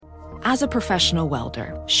As a professional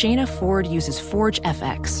welder, Shayna Ford uses Forge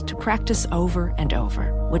FX to practice over and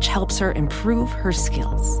over, which helps her improve her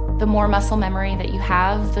skills. The more muscle memory that you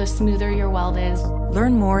have, the smoother your weld is.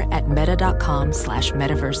 Learn more at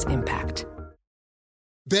meta.com/metaverseimpact.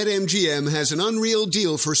 BetMGM has an unreal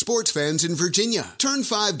deal for sports fans in Virginia. Turn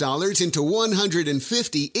 $5 into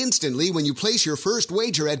 $150 instantly when you place your first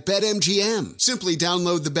wager at BetMGM. Simply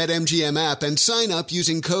download the BetMGM app and sign up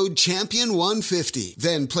using code CHAMPION150.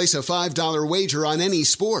 Then place a $5 wager on any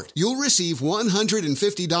sport. You'll receive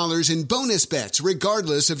 $150 in bonus bets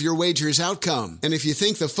regardless of your wager's outcome. And if you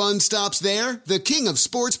think the fun stops there, the King of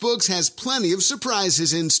Sportsbooks has plenty of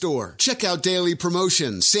surprises in store. Check out daily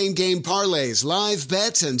promotions, same-game parlays, live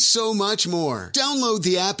bets, and so much more. Download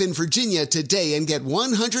the app in Virginia today and get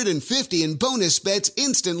 $150 in bonus bets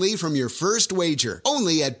instantly from your first wager.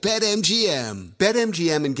 Only at BetMGM.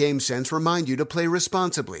 BetMGM and GameSense remind you to play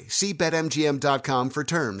responsibly. See BetMGM.com for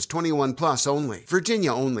terms. 21 plus only.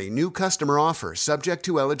 Virginia only. New customer offer. Subject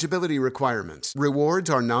to eligibility requirements.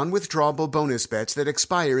 Rewards are non-withdrawable bonus bets that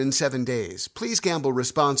expire in 7 days. Please gamble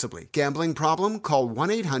responsibly. Gambling problem? Call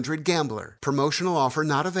 1-800-GAMBLER. Promotional offer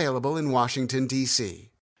not available in Washington, D.C.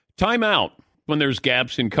 Timeout when there's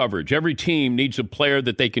gaps in coverage. Every team needs a player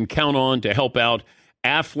that they can count on to help out.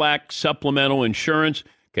 Aflac Supplemental Insurance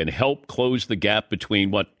can help close the gap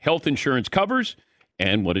between what health insurance covers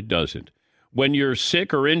and what it doesn't. When you're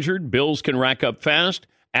sick or injured, bills can rack up fast.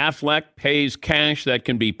 Aflac pays cash that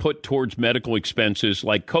can be put towards medical expenses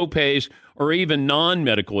like copays or even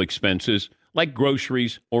non-medical expenses like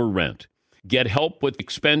groceries or rent. Get help with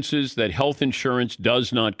expenses that health insurance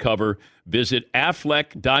does not cover. Visit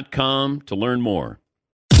Aflac.com to learn more.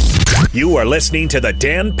 You are listening to the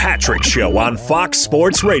Dan Patrick Show on Fox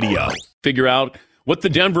Sports Radio. Figure out what the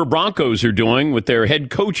Denver Broncos are doing with their head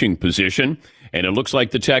coaching position, and it looks like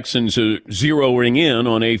the Texans are zeroing in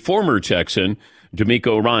on a former Texan,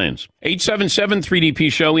 D'Amico Ryans.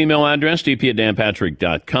 877-3DP Show, email address,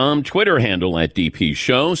 dp@danpatrick.com, Twitter handle @DP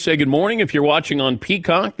Show. Say good morning if you're watching on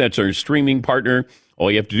Peacock. That's our streaming partner.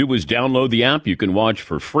 All you have to do is download the app. You can watch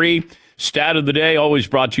for free. Stat of the day, always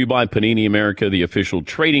brought to you by Panini America, the official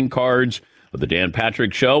trading cards of the Dan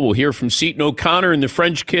Patrick Show. We'll hear from Seton O'Connor and the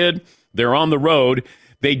French kid. They're on the road.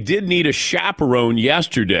 They did need a chaperone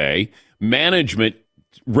yesterday. Management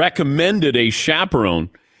recommended a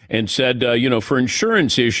chaperone and said, for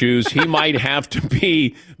insurance issues, he might have to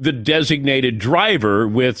be the designated driver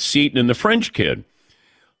with Seton and the French kid.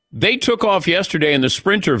 They took off yesterday in the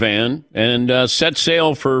Sprinter van and set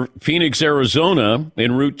sail for Phoenix, Arizona,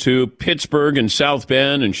 en route to Pittsburgh and South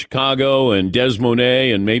Bend and Chicago and Des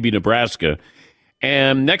Moines and maybe Nebraska.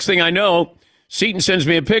 And next thing I know, Seton sends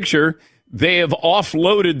me a picture. They have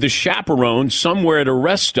offloaded the chaperone somewhere at a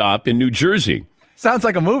rest stop in New Jersey. Sounds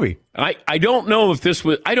like a movie. I don't know if this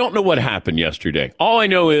was, I don't know what happened yesterday. All I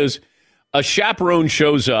know is a chaperone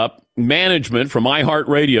shows up. Management from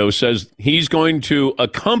iHeartRadio says he's going to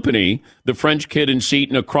accompany the French kid and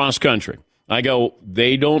Seton across country. I go,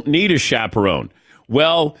 they don't need a chaperone.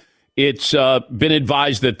 Well, it's been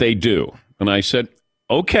advised that they do. And I said,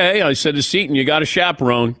 okay. I said to Seton, you got a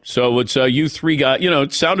chaperone. So it's you three guys.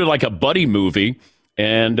 It sounded like a buddy movie.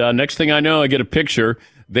 And next thing I know, I get a picture.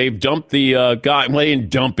 They've dumped the guy. Well, they didn't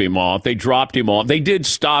dump him off. They dropped him off. They did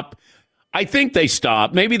stop. I think they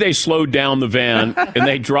stopped. Maybe they slowed down the van and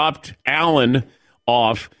they dropped Allen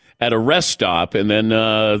off at a rest stop. And then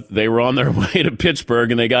they were on their way to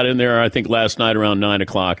Pittsburgh and they got in there, I think, last night around 9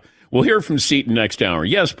 o'clock. We'll hear from Seton next hour.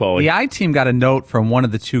 Yes, Paulie. The I-Team got a note from one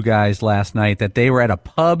of the two guys last night that they were at a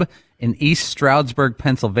pub in East Stroudsburg,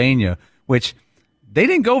 Pennsylvania, which they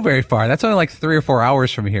didn't go very far. That's only like 3 or 4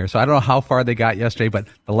 hours from here. So I don't know how far they got yesterday, but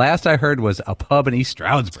the last I heard was a pub in East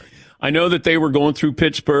Stroudsburg. I know that they were going through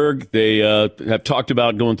Pittsburgh. They have talked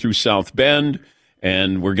about going through South Bend,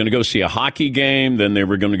 and we're going to go see a hockey game. Then they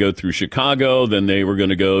were going to go through Chicago. Then they were going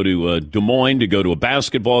to go to Des Moines to go to a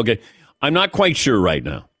basketball game. I'm not quite sure right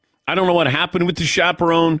now. I don't know what happened with the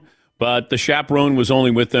chaperone, but the chaperone was only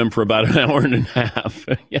with them for about an hour and a half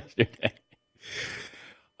yesterday.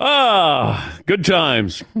 Good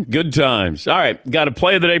times. Good times. All right, got a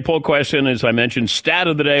play of the day poll question, as I mentioned. Stat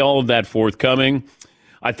of the day, all of that forthcoming.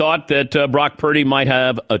 I thought that Brock Purdy might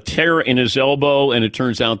have a tear in his elbow, and it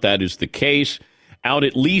turns out that is the case. Out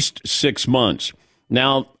at least 6 months.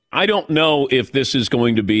 Now, I don't know if this is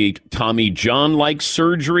going to be Tommy John-like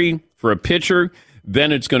surgery for a pitcher.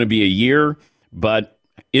 Then it's going to be a year. But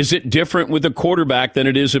is it different with a quarterback than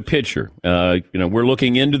it is a pitcher? We're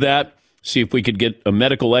looking into that, see if we could get a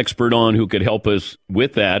medical expert on who could help us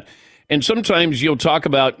with that. And sometimes you'll talk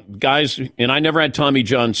about guys, and I never had Tommy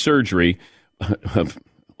John surgery.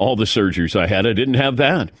 All the surgeries I had, I didn't have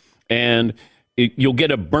that. and you'll get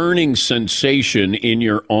a burning sensation in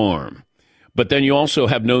your arm. But then you also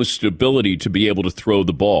have no stability to be able to throw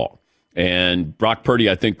the ball. And Brock Purdy,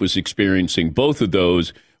 I think, was experiencing both of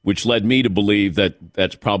those, which led me to believe that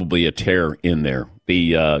that's probably a tear in there.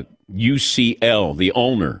 The UCL, the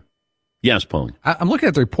ulnar. Yes, Paulie. I'm looking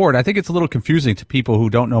at the report. I think it's a little confusing to people who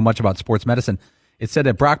don't know much about sports medicine. It said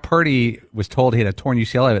that Brock Purdy was told he had a torn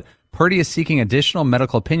UCL, but Purdy is seeking additional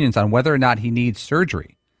medical opinions on whether or not he needs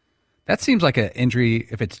surgery. That seems like an injury,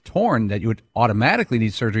 if it's torn, that you would automatically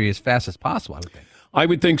need surgery as fast as possible, I would think. I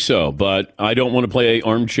would think so, but I don't want to play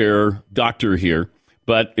armchair doctor here.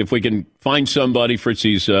 But if we can find somebody,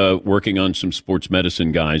 Fritzy's working on some sports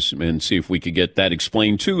medicine guys, and see if we could get that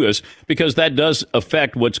explained to us, because that does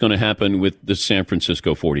affect what's going to happen with the San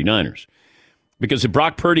Francisco 49ers. Because if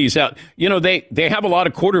Brock Purdy's out, they have a lot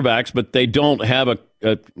of quarterbacks, but they don't have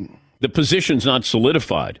the position's not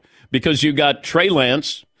solidified. Because you got Trey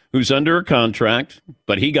Lance, who's under a contract,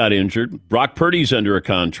 but he got injured. Brock Purdy's under a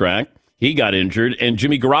contract. He got injured. And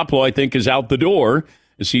Jimmy Garoppolo, I think, is out the door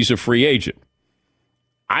as he's a free agent.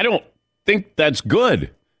 I don't think that's good.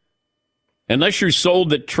 Unless you're sold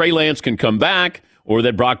that Trey Lance can come back or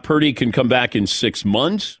that Brock Purdy can come back in 6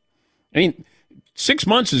 months. I mean, 6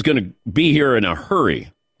 months is going to be here in a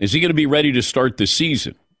hurry. Is he going to be ready to start the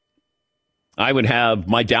season? I would have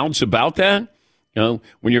my doubts about that, when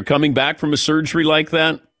you're coming back from a surgery like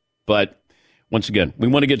that. But once again, we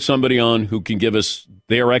want to get somebody on who can give us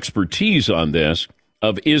their expertise on this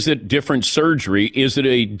of, is it different surgery? Is it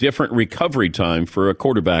a different recovery time for a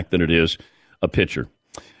quarterback than it is a pitcher?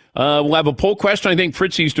 We'll have a poll question. I think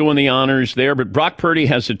Fritzy's doing the honors there, but Brock Purdy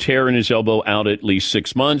has a tear in his elbow out at least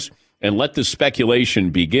 6 months. And let the speculation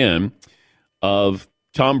begin of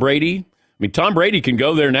Tom Brady. I mean, Tom Brady can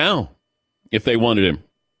go there now if they wanted him.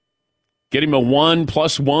 Get him a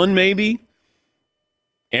 1+1 maybe.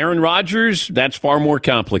 Aaron Rodgers, that's far more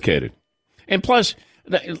complicated. And plus,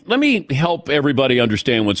 let me help everybody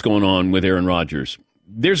understand what's going on with Aaron Rodgers.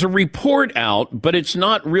 There's a report out, but it's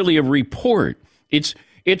not really a report. It's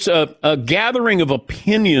a gathering of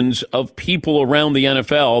opinions of people around the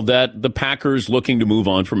NFL that the Packers looking to move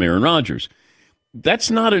on from Aaron Rodgers. That's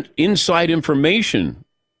not an inside information.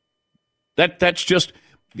 That's just,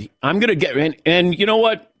 I'm going to get, and you know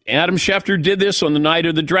what? Adam Schefter did this on the night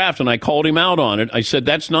of the draft, and I called him out on it. I said,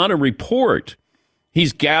 that's not a report.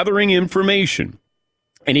 He's gathering information.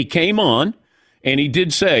 And he came on, and he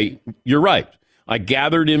did say, you're right, I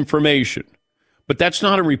gathered information. But that's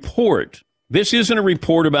not a report. This isn't a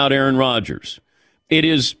report about Aaron Rodgers. It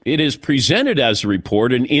is presented as a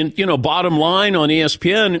report, and Bottom Line on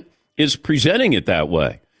ESPN is presenting it that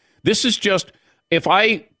way. This is just, if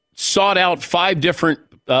I sought out 5 different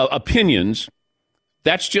opinions,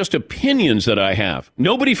 that's just opinions that I have.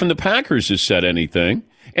 Nobody from the Packers has said anything,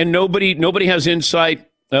 and nobody has insight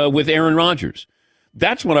with Aaron Rodgers.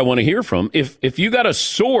 That's what I want to hear from. If you got a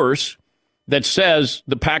source that says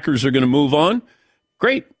the Packers are going to move on,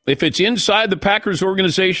 great. If it's inside the Packers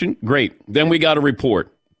organization, great. Then we got a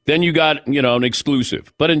report. Then you got, an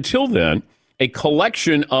exclusive. But until then, a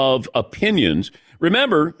collection of opinions.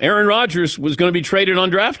 Remember, Aaron Rodgers was going to be traded on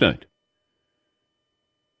draft night.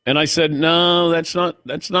 And I said, no, that's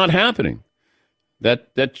not happening.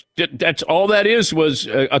 That's all that was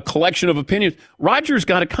a collection of opinions. Rodgers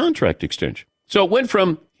got a contract extension. So it went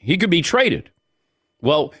from he could be traded.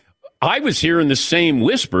 Well, I was hearing the same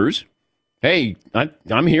whispers. Hey,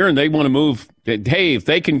 I'm hearing they want to move. Hey, if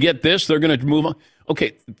they can get this, they're going to move on.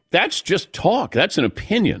 Okay, that's just talk. That's an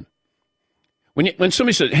opinion. When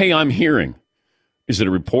somebody says, hey, I'm hearing, is it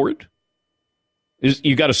a report?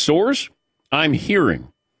 You got a source? I'm hearing.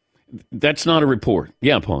 That's not a report.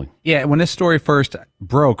 Yeah, Paulie. Yeah, when this story first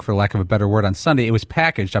broke, for lack of a better word, on Sunday, it was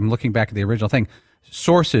packaged. I'm looking back at the original thing.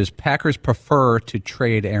 Sources, Packers prefer to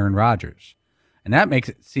trade Aaron Rodgers. And that makes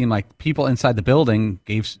it seem like people inside the building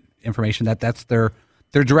gave information that that's their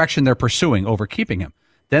direction they're pursuing over keeping him.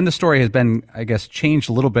 Then the story has been, I guess, changed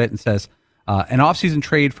a little bit and says, an offseason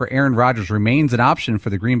trade for Aaron Rodgers remains an option for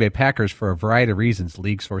the Green Bay Packers for a variety of reasons,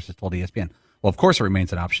 league sources told ESPN. Well, of course it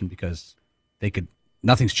remains an option because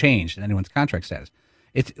nothing's changed in anyone's contract status.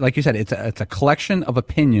 It's like you said, it's a collection of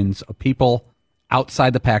opinions of people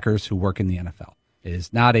outside the Packers who work in the NFL. It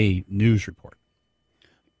is not a news report.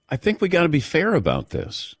 I think we got to be fair about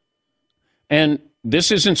this. And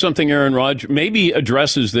this isn't something Aaron Rodgers maybe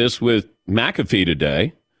addresses this with McAfee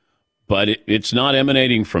today, but it's not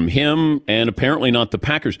emanating from him and apparently not the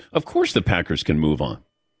Packers. Of course the Packers can move on.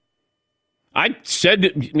 I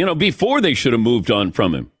said, before they should have moved on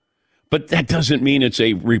from him. But that doesn't mean it's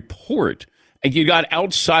a report. And you got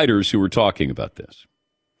outsiders who are talking about this.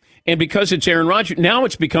 And because it's Aaron Rodgers, now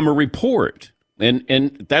it's become a report.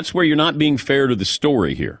 And that's where you're not being fair to the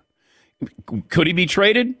story here. Could he be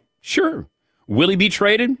traded? Sure. Will he be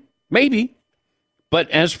traded? Maybe. But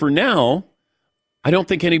as for now, I don't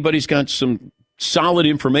think anybody's got some solid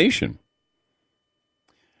information.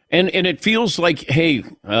 And it feels like, hey,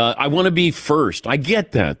 I want to be first. I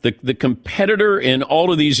get that. The competitor and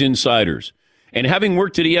all of these insiders. And having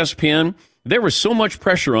worked at ESPN, there was so much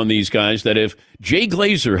pressure on these guys that if Jay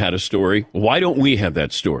Glazer had a story, why don't we have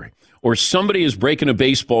that story? Or somebody is breaking a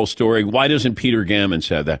baseball story, why doesn't Peter Gammons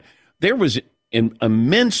have that? There was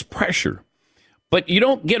immense pressure. But you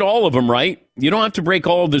don't get all of them right. You don't have to break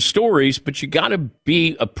all of the stories, but you got to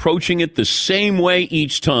be approaching it the same way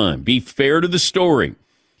each time. Be fair to the story.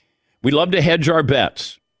 We love to hedge our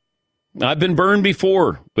bets. I've been burned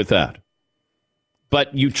before with that.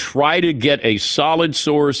 But you try to get a solid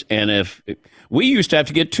source, and if we used to have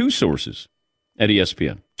to get two sources at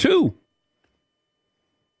ESPN. Two.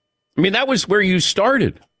 I mean, that was where you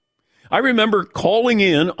started. I remember calling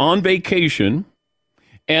in on vacation,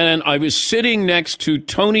 and I was sitting next to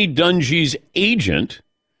Tony Dungy's agent,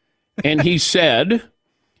 and he said,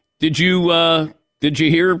 Did you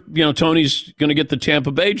hear, Tony's going to get the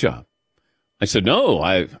Tampa Bay job? I said, no,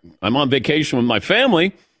 I'm on vacation with my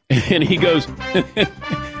family. And he goes,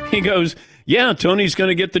 yeah, Tony's going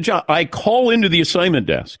to get the job. I call into the assignment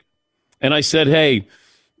desk and I said, hey,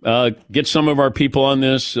 get some of our people on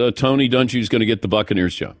this. Tony Dungy's going to get the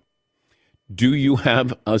Buccaneers job. Do you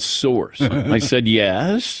have a source? I said,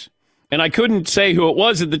 yes. And I couldn't say who it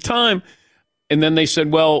was at the time. And then they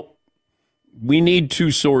said, well, we need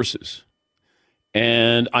two sources.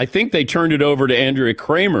 And I think they turned it over to Andrea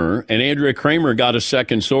Kramer, and Andrea Kramer got a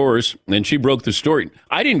second source, and she broke the story.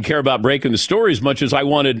 I didn't care about breaking the story as much as I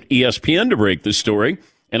wanted ESPN to break the story,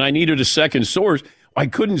 and I needed a second source. I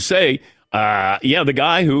couldn't say, the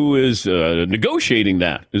guy who is negotiating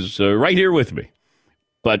that is right here with me.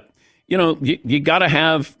 But, you got to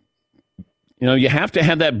have, you have to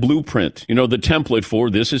have that blueprint, the template for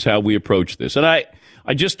this is how we approach this. And I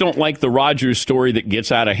just don't like the Rodgers story that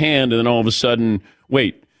gets out of hand and then all of a sudden,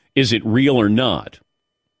 wait, is it real or not?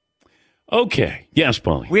 Okay. Yes,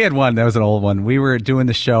 Paulie. We had one. That was an old one. We were doing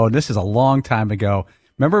the show, and this is a long time ago.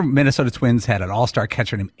 Remember Minnesota Twins had an all-star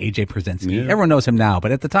catcher named A.J. Przinsky. Yeah. Everyone knows him now,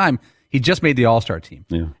 but at the time, he just made the all-star team.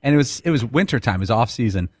 Yeah. And it was wintertime. It was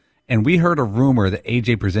off-season. And we heard a rumor that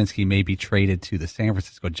A.J. Przinsky may be traded to the San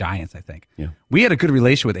Francisco Giants, I think. Yeah. We had a good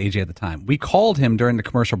relation with A.J. at the time. We called him during the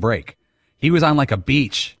commercial break. He was on like a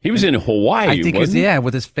beach. He was in Hawaii, I think wasn't he was,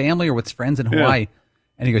 with his family or with his friends in Hawaii. Yeah.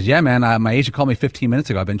 And he goes, yeah, man, my agent called me 15 minutes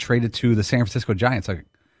ago. I've been traded to the San Francisco Giants. Like,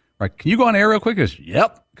 right, can you go on air real quick? He goes,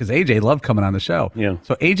 yep, because AJ loved coming on the show. Yeah.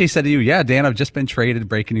 So AJ said to you, yeah, Dan, I've just been traded.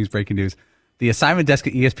 Breaking news, breaking news. The assignment desk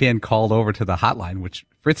at ESPN called over to the hotline, which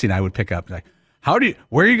Fritzy and I would pick up. Like,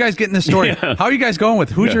 where are you guys getting this story? Yeah. How are you guys going with?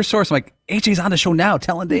 Who's your source? I'm like, AJ's on the show now.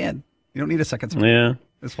 Telling Dan. You don't need a second source. Yeah.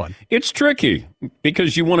 It's fun. It's tricky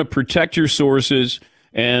because you want to protect your sources.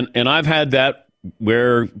 And I've had that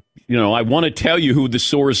where, I want to tell you who the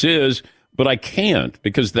source is, but I can't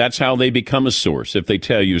because that's how they become a source if they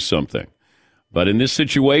tell you something. But in this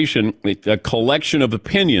situation, a collection of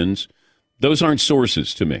opinions, those aren't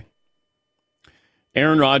sources to me.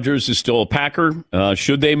 Aaron Rodgers is still a Packer.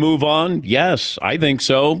 Should they move on? Yes, I think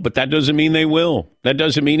so, but that doesn't mean they will. That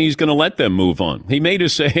doesn't mean he's going to let them move on. He may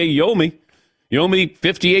just say, hey, you owe me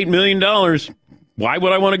 $58 million. Why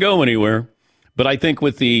would I want to go anywhere? But I think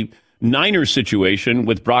with the Niners situation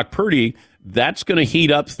with Brock Purdy, that's going to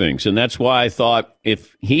heat up things. And that's why I thought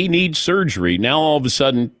if he needs surgery, now all of a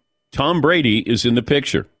sudden Tom Brady is in the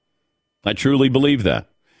picture. I truly believe that.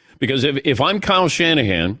 Because if I'm Kyle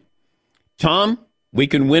Shanahan, Tom, we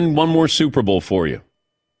can win one more Super Bowl for you.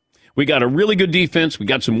 We got a really good defense. We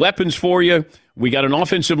got some weapons for you. We got an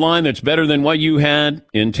offensive line that's better than what you had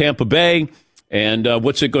in Tampa Bay. And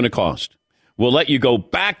what's it going to cost? We'll let you go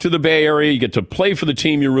back to the Bay Area. You get to play for the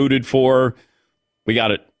team you rooted for. We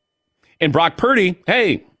got it. And Brock Purdy,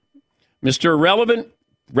 hey, Mr. Irrelevant,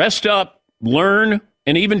 rest up, learn,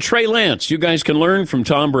 and even Trey Lance. You guys can learn from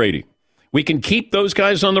Tom Brady. We can keep those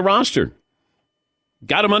guys on the roster.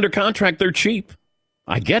 Got them under contract. They're cheap.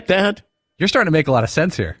 I get that. You're starting to make a lot of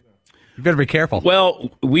sense here. You better be careful.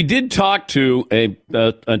 Well, we did talk to a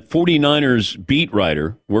 49ers beat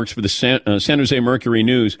writer, works for the San Jose Mercury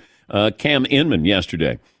News, Cam Inman,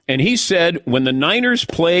 yesterday. And he said when the Niners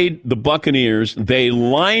played the Buccaneers, they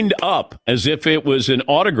lined up as if it was an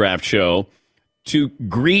autograph show to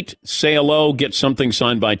greet, say hello, get something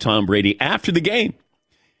signed by Tom Brady after the game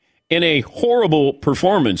in a horrible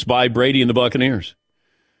performance by Brady and the Buccaneers.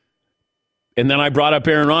 And then I brought up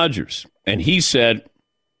Aaron Rodgers, and he said,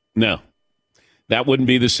 No, that wouldn't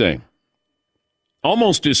be the same.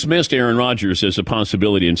 Almost dismissed Aaron Rodgers as a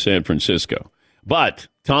possibility in San Francisco. But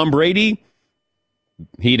Tom Brady,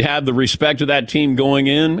 he'd have the respect of that team going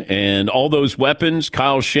in and all those weapons.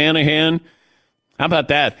 Kyle Shanahan, how about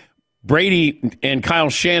that? Brady and Kyle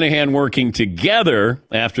Shanahan working together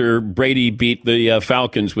after Brady beat the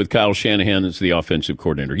Falcons with Kyle Shanahan as the offensive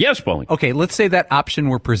coordinator. Yes, Paulie. Okay, let's say that option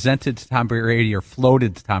were presented to Tom Brady or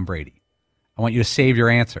floated to Tom Brady. I want you to save your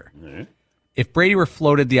answer. Right. If Brady were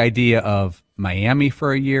floated the idea of Miami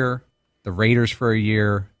for a year, the Raiders for a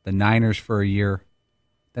year, the Niners for a year,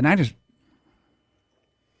 the Niners...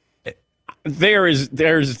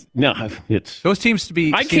 There's no. It's those teams to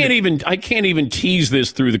be. I can't even tease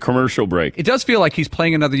this through the commercial break. It does feel like he's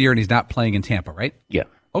playing another year and he's not playing in Tampa, right? Yeah.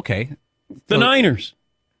 Okay. The Niners.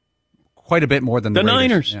 Quite a bit more than the Raiders.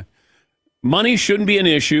 Niners. Yeah. Money shouldn't be an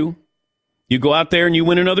issue. You go out there and you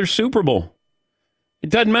win another Super Bowl. It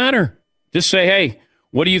doesn't matter. Just say, hey,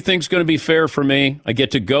 what do you think is going to be fair for me? I get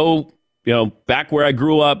to go, back where I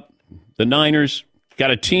grew up. The Niners got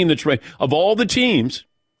a team that's ready. Of all the teams.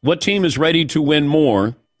 What team is ready to win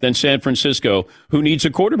more than San Francisco, who needs a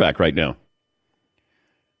quarterback right now?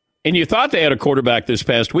 And you thought they had a quarterback this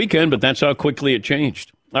past weekend, but that's how quickly it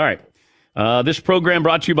changed. All right. This program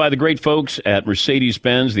brought to you by the great folks at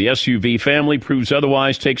Mercedes-Benz. The SUV family proves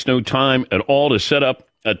otherwise. Takes no time at all to set up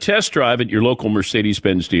a test drive at your local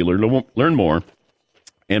Mercedes-Benz dealer. Learn more,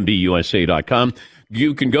 MBUSA.com.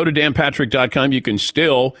 You can go to danpatrick.com. You can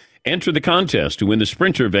still enter the contest to win the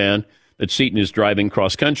Sprinter van that Seton is driving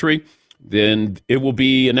cross-country. Then it will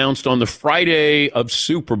be announced on the Friday of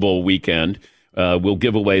Super Bowl weekend. We'll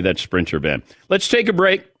give away that Sprinter van. Let's take a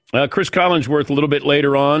break. Chris Collinsworth a little bit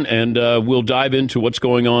later on, and we'll dive into what's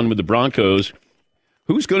going on with the Broncos.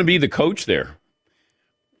 Who's going to be the coach there?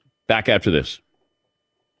 Back after this.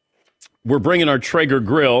 We're bringing our Traeger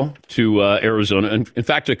grill to Arizona. In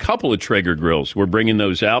fact, a couple of Traeger grills. We're bringing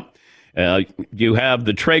those out. You have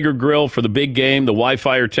the Traeger grill for the big game, the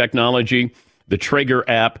Wi-Fi technology, the Traeger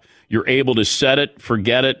app. You're able to set it,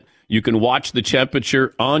 forget it. You can watch the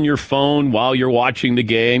temperature on your phone while you're watching the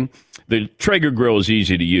game. The Traeger grill is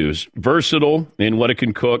easy to use, versatile in what it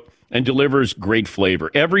can cook, and delivers great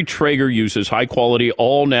flavor. Every Traeger uses high-quality,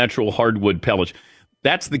 all-natural hardwood pellets.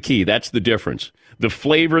 That's the key. That's the difference. The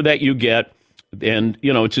flavor that you get, and,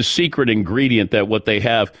 it's a secret ingredient that what they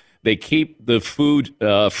have. They keep the food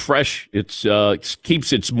fresh. It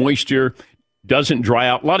keeps its moisture, doesn't dry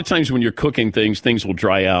out. A lot of times when you're cooking things will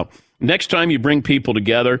dry out. Next time you bring people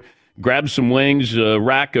together, grab some wings, a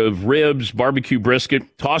rack of ribs, barbecue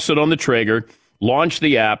brisket, toss it on the Traeger, launch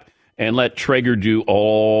the app, and let Traeger do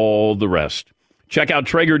all the rest. Check out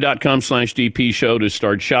Traeger.com/DP Show to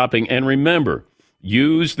start shopping. And remember,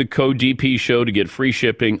 use the code DP Show to get free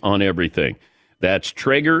shipping on everything. That's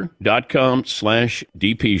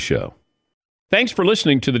Traeger.com/DP Show. Thanks for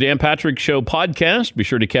listening to the Dan Patrick Show podcast. Be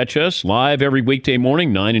sure to catch us live every weekday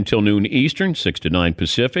morning, 9 until noon Eastern, 6 to 9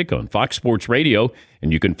 Pacific on Fox Sports Radio.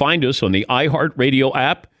 And you can find us on the iHeartRadio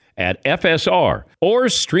app at FSR or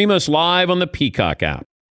stream us live on the Peacock app.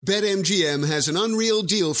 BetMGM has an unreal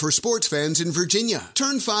deal for sports fans in Virginia.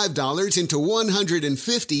 Turn $5 into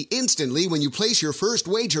 $150 instantly when you place your first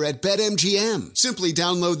wager at BetMGM. Simply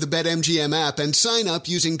download the BetMGM app and sign up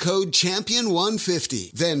using code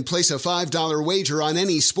Champion150. Then place a $5 wager on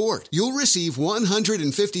any sport. You'll receive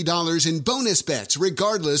 $150 in bonus bets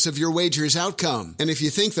regardless of your wager's outcome. And if you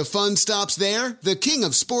think the fun stops there, the King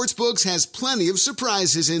of Sportsbooks has plenty of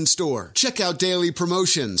surprises in store. Check out daily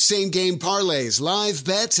promotions, same-game parlays, live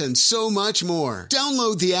bets, and so much more.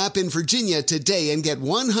 Download the app in Virginia today and get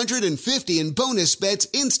 $150 in bonus bets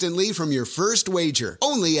instantly from your first wager.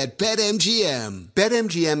 Only at BetMGM.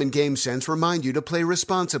 BetMGM and GameSense remind you to play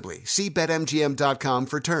responsibly. See BetMGM.com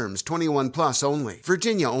for terms. 21 plus only.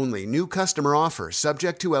 Virginia only. New customer offer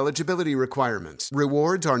subject to eligibility requirements.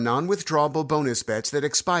 Rewards are non-withdrawable bonus bets that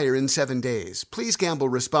expire in 7 days. Please gamble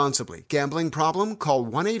responsibly. Gambling problem? Call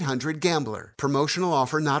 1-800-GAMBLER. Promotional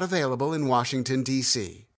offer not available in Washington,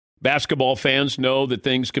 D.C. Basketball fans know that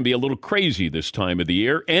things can be a little crazy this time of the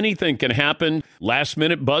year. Anything can happen.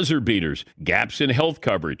 Last-minute buzzer beaters, gaps in health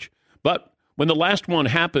coverage. But when the last one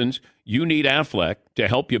happens, you need Aflac to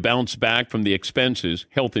help you bounce back from the expenses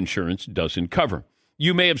health insurance doesn't cover.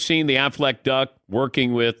 You may have seen the Aflac Duck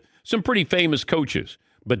working with some pretty famous coaches.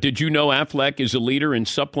 But did you know Aflac is a leader in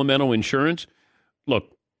supplemental insurance?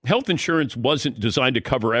 Look, health insurance wasn't designed to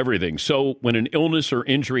cover everything. So when an illness or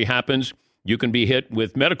injury happens, you can be hit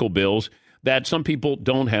with medical bills that some people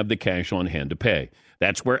don't have the cash on hand to pay.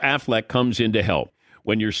 That's where Aflac comes in to help.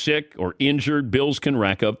 When you're sick or injured, bills can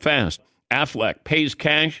rack up fast. Aflac pays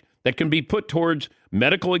cash that can be put towards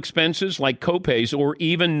medical expenses like copays, or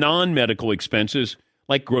even non-medical expenses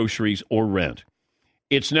like groceries or rent.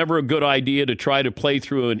 It's never a good idea to try to play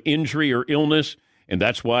through an injury or illness, and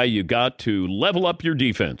that's why you got to level up your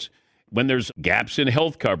defense. When there's gaps in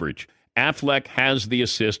health coverage, Aflac has the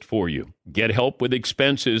assist for you. Get help with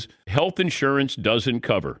expenses health insurance doesn't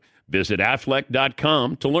cover. Visit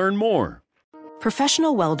Aflac.com to learn more.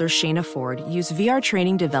 Professional welder Shayna Ford used VR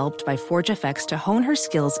training developed by ForgeFX to hone her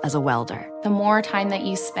skills as a welder. The more time that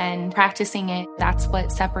you spend practicing it, that's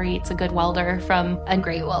what separates a good welder from a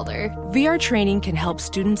great welder. VR training can help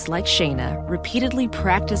students like Shayna repeatedly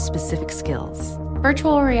practice specific skills.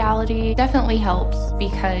 Virtual reality definitely helps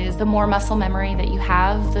because the more muscle memory that you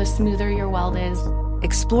have, the smoother your weld is.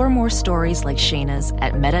 Explore more stories like Shayna's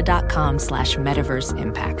at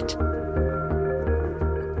meta.com/metaverseimpact.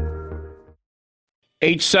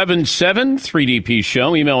 877-3DP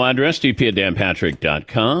Show. Email address,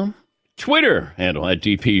 dp@danpatrick.com. Twitter handle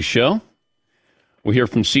 @DP Show. We'll hear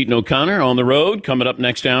from Seton O'Connor on the road coming up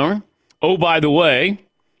next hour. Oh, by the way,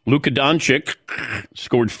 Luka Doncic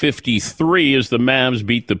scored 53 as the Mavs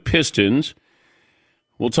beat the Pistons.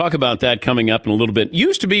 We'll talk about that coming up in a little bit.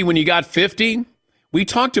 Used to be when you got 50, we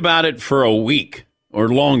talked about it for a week or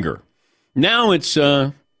longer. Now it's,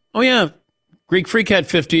 Greek Freak had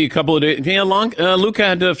 50 a couple of days. Yeah, Luka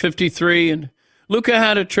had 53, and Luka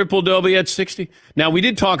had a triple-double. He had 60. Now, we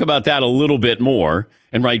did talk about that a little bit more,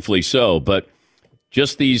 and rightfully so, but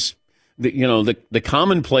just the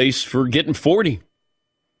commonplace for getting 40.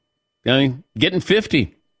 I mean, getting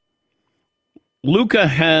 50. Luka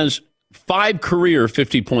has 5 career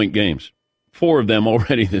 50-point games. 4 of them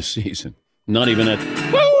already this season. Not even at...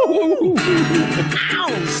 Woo!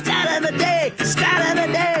 Ow! Stat of the day! Stat of the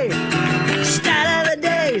day! Stat of the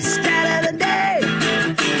day! Stat of the day!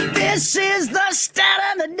 This is the stat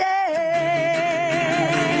of the day!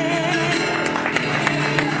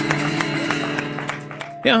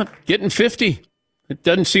 Yeah, getting 50. It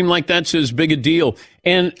doesn't seem like that's as big a deal.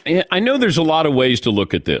 And I know there's a lot of ways to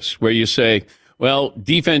look at this, where you say, well,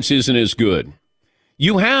 defense isn't as good.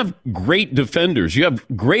 You have great defenders. You have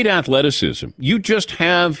great athleticism. You just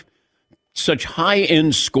have such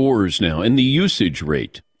high-end scores now, and the usage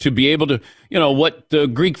rate to be able to, what the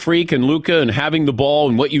Greek Freak and Luka and having the ball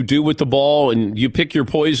and what you do with the ball, and you pick your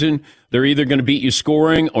poison. They're either going to beat you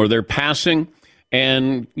scoring or they're passing.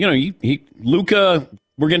 And, Luka,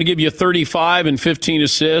 we're going to give you 35 and 15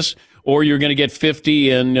 assists, or you're going to get 50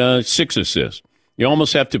 and 6 assists. You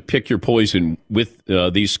almost have to pick your poison with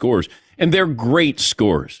these scores. And they're great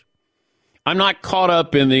scores. I'm not caught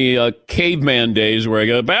up in the caveman days where I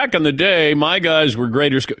go, back in the day, my guys were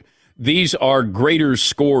greater. These are greater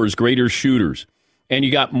scores, greater shooters. And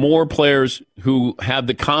you got more players who have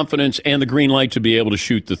the confidence and the green light to be able to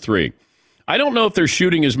shoot the three. I don't know if they're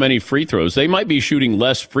shooting as many free throws. They might be shooting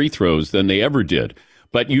less free throws than they ever did.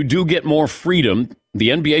 But you do get more freedom. The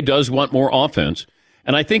NBA does want more offense.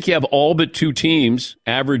 And I think you have all but 2 teams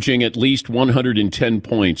averaging at least 110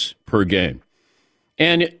 points per game.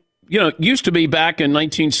 And, it used to be back in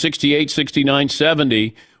 1968, 69,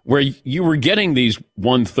 70, where you were getting these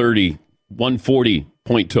 130, 140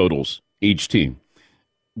 point totals each team.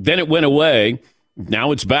 Then it went away.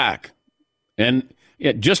 Now it's back. And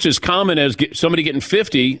just as common as somebody getting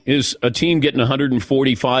 50 is a team getting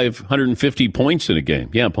 145, 150 points in a game.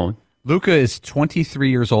 Yeah, Paul. Luka is 23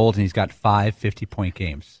 years old, and he's got 5 50-point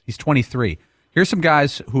games. He's 23. Here's some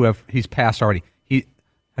guys he's passed already.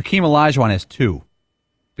 Hakeem Olajuwon has 2.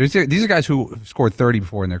 These are guys who have scored 30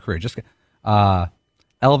 before in their career. Just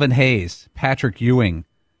Elvin Hayes, Patrick Ewing,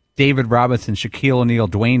 David Robinson, Shaquille O'Neal,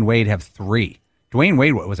 Dwayne Wade have 3. Dwayne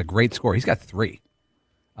Wade was a great scorer. He's got 3.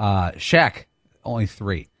 Shaq, only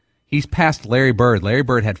 3. He's passed Larry Bird. Larry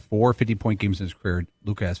Bird had 4 50-point games in his career.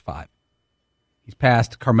 Luka has 5. He's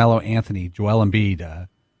passed Carmelo Anthony, Joel Embiid.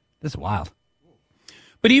 This is wild.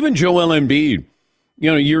 But even Joel Embiid,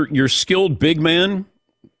 your skilled big man,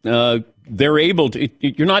 they're able to.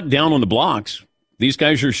 You're not down on the blocks. These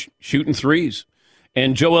guys are shooting threes.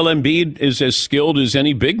 And Joel Embiid is as skilled as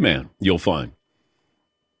any big man you'll find.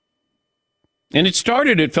 And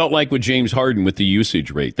it felt like with James Harden with the usage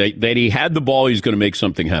rate, that he had the ball, he's going to make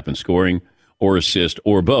something happen, scoring or assist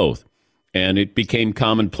or both. And it became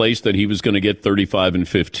commonplace that he was going to get 35 and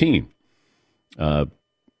 15.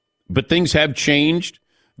 But things have changed.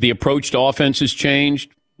 The approach to offense has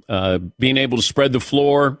changed. Being able to spread the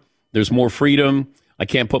floor, there's more freedom. I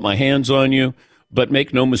can't put my hands on you. But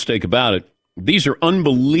make no mistake about it, these are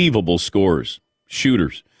unbelievable scorers,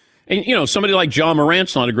 shooters. And, somebody like John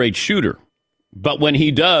Morant's not a great shooter. But when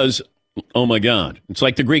he does, oh, my God. It's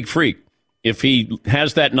like the Greek Freak. If he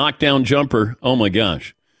has that knockdown jumper, oh, my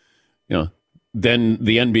gosh. then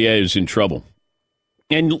the NBA is in trouble.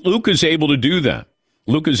 And Luka's able to do that.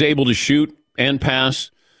 Luka's able to shoot and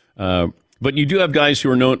pass. But you do have guys who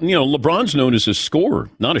are known, LeBron's known as a scorer,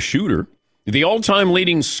 not a shooter. The all-time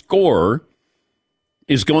leading scorer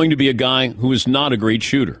is going to be a guy who is not a great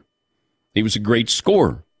shooter. He was a great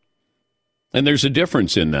scorer. And there's a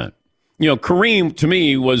difference in that. Kareem, to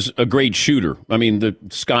me, was a great shooter. I mean, the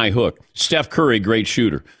sky hook. Steph Curry, great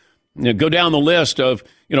shooter. Go down the list of,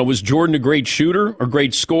 was Jordan a great shooter or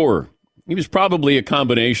great scorer? He was probably a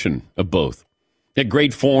combination of both. He had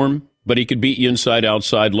great form, but he could beat you inside,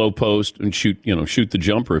 outside, low post, and shoot the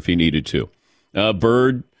jumper if he needed to.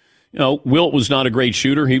 Bird, Wilt was not a great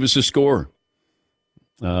shooter. He was a scorer.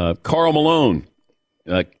 Karl Malone,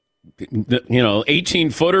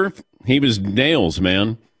 18-footer, he was nails,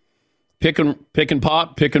 man. Pick and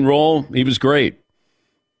pop, pick and roll, he was great.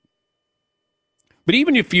 But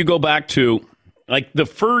even if you go back to, the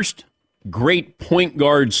first great point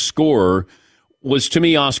guard scorer was, to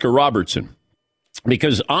me, Oscar Robertson.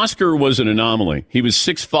 Because Oscar was an anomaly. He was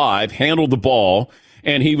 6'5", handled the ball,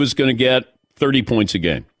 and he was going to get 30 points a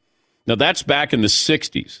game. Now, that's back in the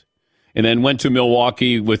 60s. And then went to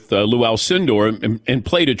Milwaukee with Lou Alcindor and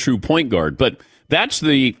played a true point guard. But that's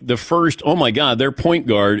the first, oh, my God, their point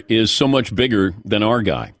guard is so much bigger than our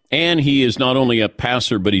guy. And he is not only a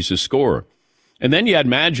passer, but he's a scorer. And then you had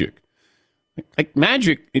Magic.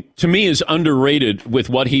 Magic, to me, is underrated with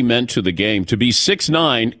what he meant to the game. To be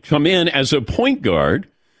 6'9", come in as a point guard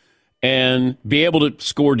and be able to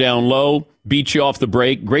score down low, beat you off the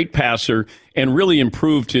break, great passer, and really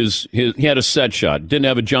improved his he had a set shot, didn't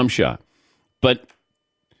have a jump shot. But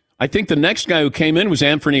I think the next guy who came in was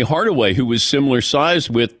Anthony Hardaway, who was similar size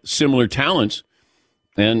with similar talents,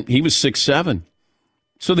 and he was 6'7".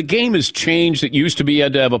 So the game has changed. It used to be you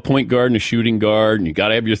had to have a point guard and a shooting guard, and you got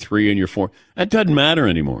to have your 3 and your 4. That doesn't matter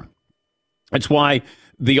anymore. That's why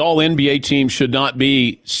the all-NBA team should not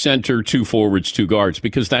be center, 2 forwards, 2 guards,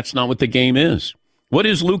 because that's not what the game is. What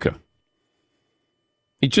is Luka?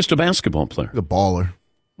 He's just a basketball player. A baller.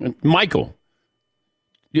 Michael.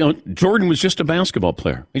 Jordan was just a basketball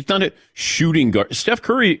player. He's not a shooting guard. Steph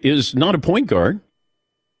Curry is not a point guard.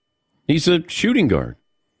 He's a shooting guard.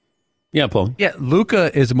 Yeah, Paul. Yeah,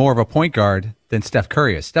 Luka is more of a point guard than Steph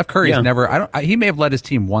Curry is. Steph Curry is never. He may have led his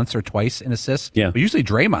team once or twice in assists. Yeah. But usually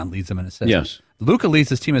Draymond leads them in assists. Yes. Luka leads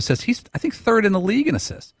his team in assists. He's, I think, 3rd in the league in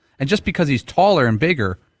assists. And just because he's taller and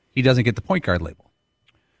bigger, he doesn't get the point guard label.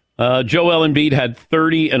 Joel Embiid had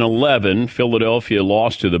 30 and 11. Philadelphia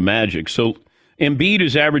lost to the Magic. So Embiid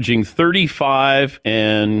is averaging 35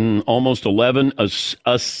 and almost 11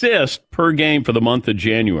 assists per game for the month of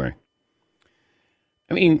January.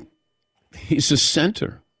 I mean, he's a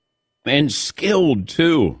center and skilled,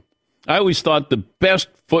 too. I always thought the best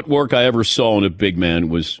footwork I ever saw in a big man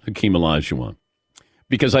was Hakeem Olajuwon,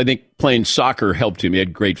 because I think playing soccer helped him. He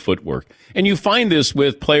had great footwork. And you find this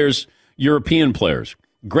with players, European players.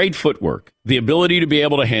 Great footwork, the ability to be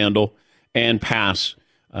able to handle and pass,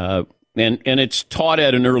 and it's taught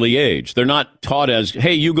at an early age. They're not taught as,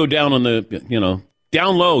 hey, you go down on the,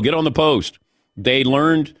 down low, get on the post. They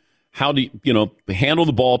learned how to, handle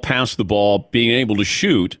the ball, pass the ball, being able to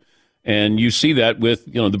shoot. And you see that with,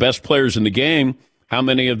 the best players in the game. How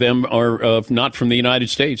many of them are not from the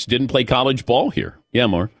United States, didn't play college ball here? Yeah,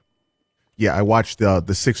 Mark. Yeah, I watched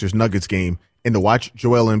the Sixers-Nuggets game, and to watch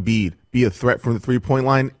Joel Embiid be a threat from the three-point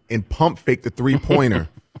line and pump fake the three-pointer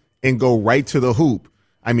and go right to the hoop.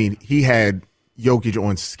 I mean, he had Jokic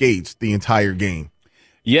on skates the entire game.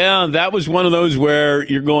 Yeah, that was one of those where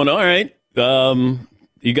you're going, all right,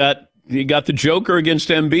 you got the Joker against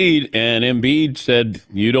Embiid, and Embiid said,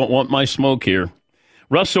 you don't want my smoke here.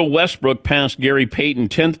 Russell Westbrook passed Gary Payton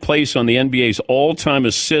 10th place on the NBA's all-time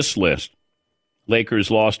assist list.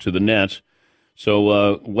 Lakers lost to the Nets.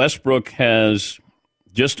 So Westbrook has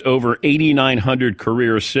just over 8,900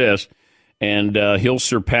 career assists, and he'll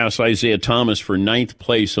surpass Isaiah Thomas for 9th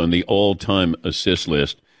place on the all-time assist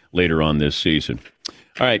list later on this season.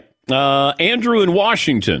 All right. Andrew in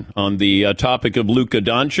Washington on the topic of Luka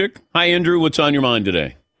Doncic. Hi, Andrew. What's on your mind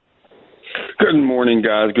today? Good morning,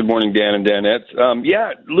 guys. Good morning, Dan and Danettes.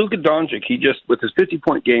 Luka Doncic, he just, with his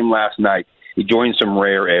 50-point game last night, he joined some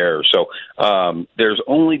rare air. So there's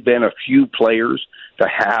only been a few players to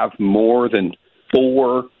have more than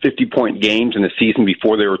 4 50-point games in the season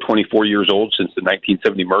before they were 24 years old since the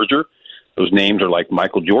 1970 merger. Those names are like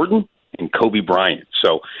Michael Jordan and Kobe Bryant.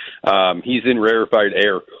 So he's in rarefied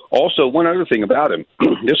air. Also, one other thing about him,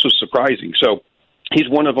 this was surprising. So he's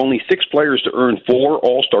one of only 6 players to earn 4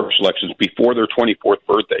 All-Star selections before their 24th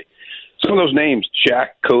birthday. Some of those names, Shaq,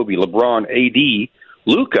 Kobe, LeBron, AD,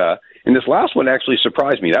 Luka, And this last one actually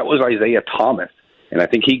surprised me. That was Isaiah Thomas. And I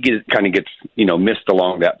think he kind of gets, missed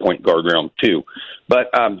along that point guard realm too. But,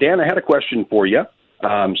 Dan, I had a question for you.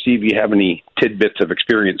 See if you have any tidbits of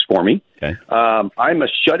experience for me. Okay. I'm a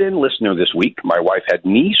shut-in listener this week. My wife had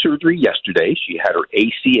knee surgery yesterday. She had her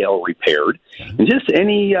ACL repaired. Okay. And just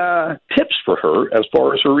any tips for her as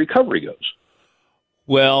far as her recovery goes?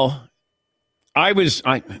 Well,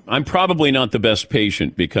 I'm probably not the best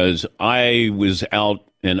patient because I was out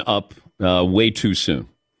and up way too soon.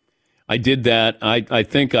 I did that. I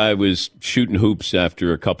think I was shooting hoops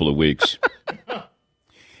after a couple of weeks.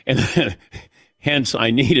 And hence,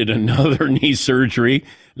 I needed another knee surgery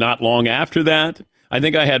not long after that. I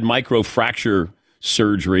think I had microfracture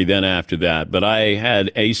surgery then after that, but I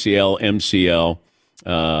had ACL,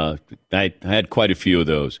 MCL. I had quite a few of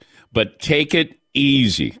those. But take it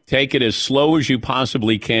easy. Take it as slow as you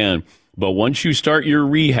possibly can. But once you start your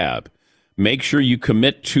rehab, make sure you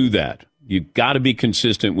commit to that. You've got to be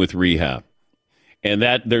consistent with rehab. And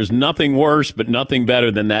that there's nothing worse, but nothing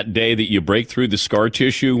better than that day that you break through the scar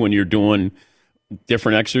tissue when you're doing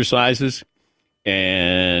different exercises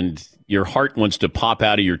and your heart wants to pop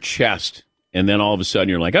out of your chest. And then all of a sudden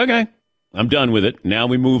you're like, okay, I'm done with it. Now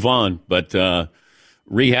we move on. But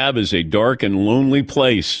rehab is a dark and lonely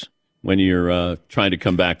place when you're trying to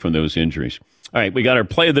come back from those injuries. All right, we got our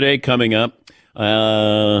play of the day coming up.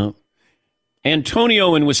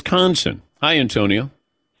 Antonio in Wisconsin. Hi, Antonio.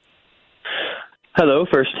 Hello,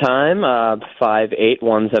 first time, 5'8",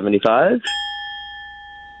 175.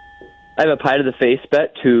 I have a pie to the face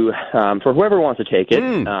bet for whoever wants to take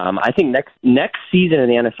it. I think next season in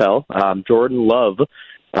the NFL, Jordan Love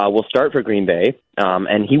will start for Green Bay,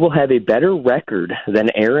 and he will have a better record than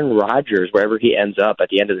Aaron Rodgers wherever he ends up at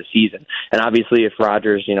the end of the season. And obviously, if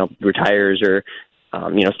Rodgers, retires or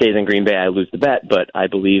stays in Green Bay, I lose the bet. But I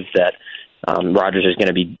believe that Rodgers is going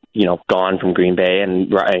to be gone from Green Bay, and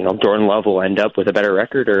Jordan Love will end up with a better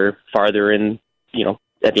record or farther in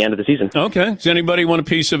at the end of the season. Okay. Does anybody want a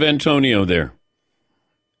piece of Antonio there?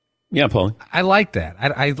 Yeah, Paul. I like that.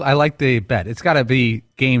 I like the bet. It's got to be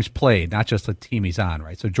games played, not just the team he's on,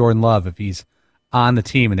 right? So Jordan Love, if he's on the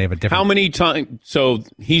team and they have a different... How many times... So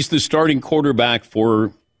he's the starting quarterback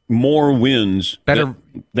for more wins than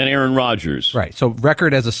Aaron Rodgers. Right. So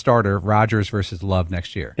record as a starter, Rodgers versus Love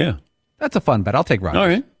next year. Yeah. That's a fun bet. I'll take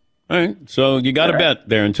Rodgers. All right. So you got a bet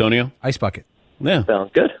there, Antonio. Ice bucket. Yeah.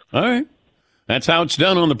 Sounds good. All right. That's how it's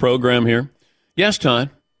done on the program here. Yes, Todd.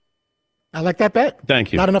 I like that bet.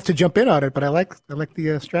 Thank you. Not enough to jump in on it, but I like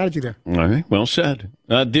the strategy there. All right. Well said.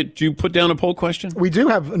 Did you put down a poll question? We do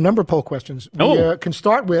have a number of poll questions. We can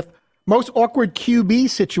start with most awkward QB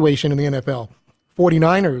situation in the NFL.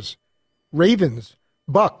 49ers, Ravens,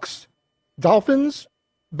 Bucks, Dolphins,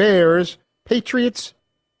 Bears, Patriots,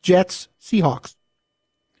 Jets, Seahawks.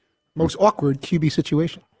 Most awkward QB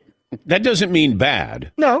situation. That doesn't mean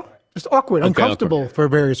bad. No, just awkward, uncomfortable for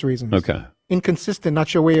various reasons. Okay. Inconsistent, not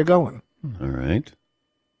sure where you're going. All right.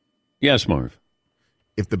 Yes, Marv.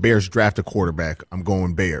 If the Bears draft a quarterback, I'm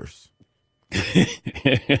going Bears.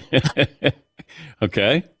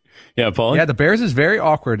 Okay. Yeah, Paul. Yeah, the Bears is very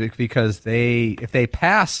awkward because if they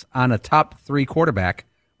pass on a top 3 quarterback,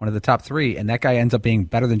 one of the top 3, and that guy ends up being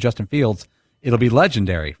better than Justin Fields, it'll be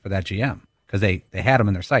legendary for that GM because they had him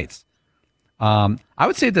in their sights. I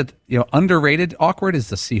would say that underrated awkward is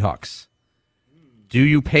the Seahawks. Do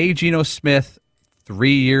you pay Geno Smith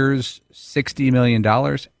 3 years, $60 million,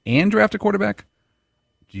 and draft a quarterback?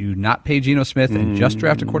 Do you not pay Geno Smith and just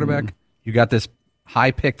draft a quarterback? You got this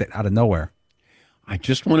high pick that out of nowhere. I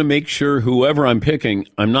just want to make sure whoever I'm picking,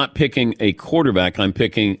 I'm not picking a quarterback. I'm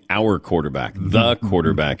picking our quarterback, the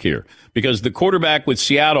quarterback here. Because the quarterback with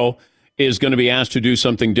Seattle is going to be asked to do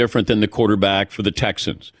something different than the quarterback for the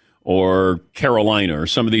Texans or Carolina or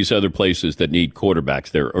some of these other places that need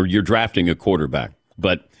quarterbacks there, or you're drafting a quarterback.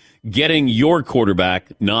 But getting your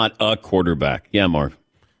quarterback, not a quarterback. Yeah, Marv.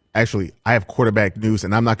 Actually, I have quarterback news,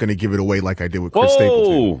 and I'm not going to give it away like I did with Chris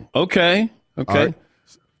Stapleton. Okay. Right.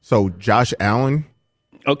 So Josh Allen.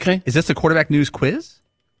 Okay. Is this a quarterback news quiz?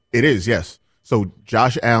 It is, yes. So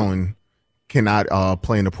Josh Allen cannot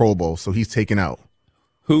play in the Pro Bowl, so he's taken out.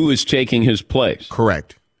 Who is taking his place?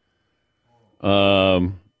 Correct.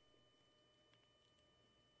 AFC,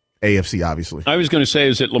 obviously. I was going to say,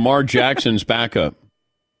 is it Lamar Jackson's backup?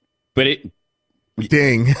 But it...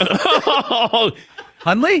 Ding.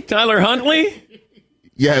 Huntley? Tyler Huntley?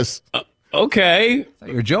 Yes. Okay.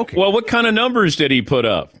 You're joking. Well, what kind of numbers did he put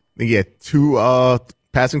up? He had 2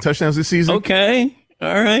 passing touchdowns this season. Okay.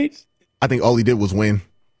 All right. I think all he did was win.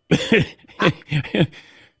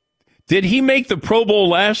 Did he make the Pro Bowl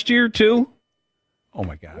last year, too? Oh,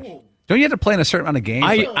 my gosh. Don't you have to play in a certain amount of games?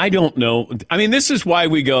 I don't know. I mean, this is why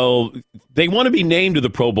we go. They want to be named to the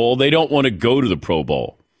Pro Bowl. They don't want to go to the Pro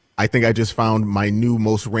Bowl. I think I just found my new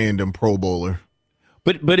most random Pro Bowler.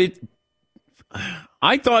 But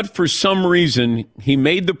I thought for some reason he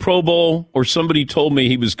made the Pro Bowl, or somebody told me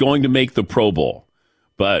he was going to make the Pro Bowl.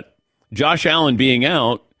 But Josh Allen being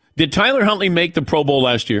out, did Tyler Huntley make the Pro Bowl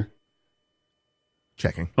last year?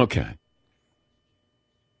 Checking. Okay.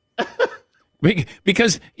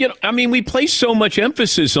 Because, we place so much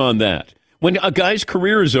emphasis on that. When a guy's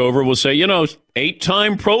career is over, we'll say,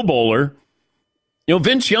 8-time Pro Bowler.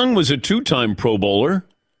 Vince Young was a 2-time Pro Bowler.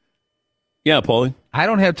 Yeah, Paulie? I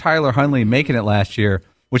don't have Tyler Huntley making it last year,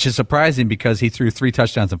 which is surprising because he threw 3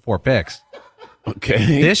 touchdowns and 4 picks.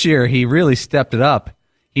 Okay. This year, he really stepped it up.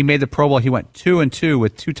 He made the Pro Bowl. He went 2-2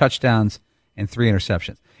 with 2 touchdowns and 3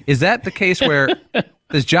 interceptions. Is that the case where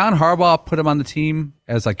does John Harbaugh put him on the team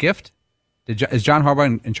as a gift? Is John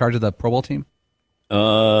Harbaugh in charge of the Pro Bowl team?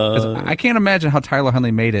 I can't imagine how Tyler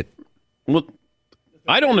Huntley made it. Well,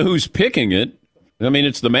 I don't know who's picking it. I mean,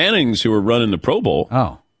 it's the Mannings who are running the Pro Bowl.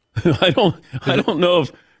 Oh, I don't know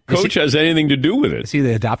if Coach has anything to do with it. Is he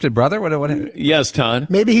the adopted brother? What? Yes, Todd.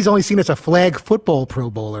 Maybe he's only seen as a flag football Pro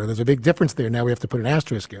Bowler. There's a big difference there. Now we have to put an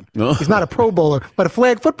asterisk in. Oh. He's not a Pro Bowler, but a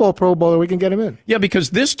flag football Pro Bowler, we can get him in. Yeah, because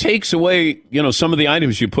this takes away, some of the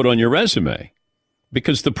items you put on your resume.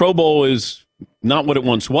 Because the Pro Bowl is not what it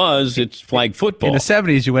once was. It's flag football. In the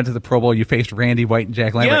 70s, you went to the Pro Bowl. You faced Randy White and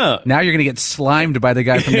Jack Lambert. Yeah. Now you're going to get slimed by the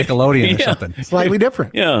guy from Nickelodeon or something. Slightly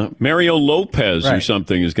different. Yeah. Mario Lopez or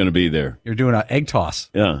something is going to be there. You're doing an egg toss.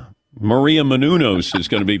 Yeah. Maria Menounos is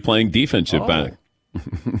going to be defensive back.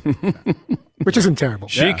 Which isn't terrible.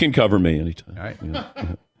 She can cover me anytime.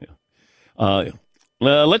 All right.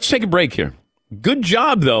 Let's take a break here. Good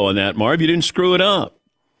job, though, on that, Marv. You didn't screw it up.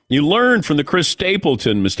 You learned from the Chris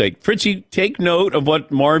Stapleton mistake. Fritzy, take note of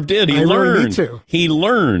what Marv did. He learned. Need to. He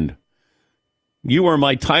learned. You are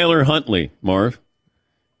my Tyler Huntley, Marv.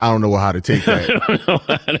 I don't know how to take that. I don't know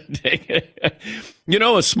how to take it.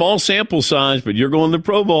 A small sample size, but you're going to the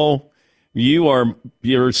Pro Bowl.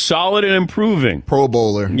 You're solid and improving. Pro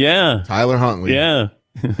Bowler. Yeah. Tyler Huntley. Yeah.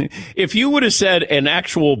 If you would have said an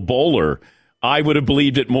actual bowler, I would have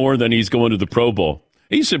believed it more than he's going to the Pro Bowl.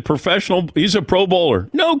 He's a professional. He's a Pro Bowler.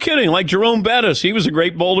 No kidding. Like Jerome Bettis. He was a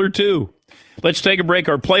great bowler, too. Let's take a break.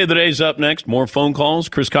 Our play of the day is up next. More phone calls.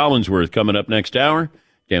 Chris Collinsworth coming up next hour.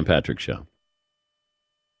 Dan Patrick Show.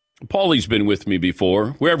 Paulie's been with me before.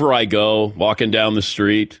 Wherever I go, walking down the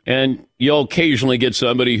street, and you'll occasionally get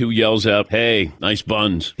somebody who yells out, "Hey, nice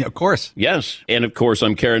buns." Yeah, of course. Yes. And, of course,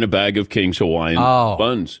 I'm carrying a bag of King's Hawaiian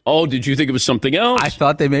buns. Oh, did you think it was something else? I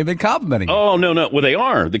thought they may have been complimenting you. Oh, no. Well, they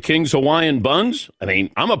are. The King's Hawaiian buns. I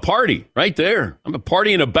mean, I'm a party right there. I'm a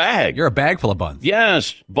party in a bag. You're a bag full of buns.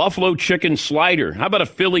 Yes. Buffalo chicken slider. How about a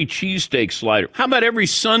Philly cheesesteak slider? How about every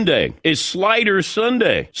Sunday is Slider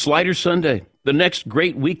Sunday? Slider Sunday. The next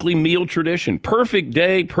great weekly meal tradition. Perfect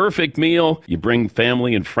day, perfect meal. You bring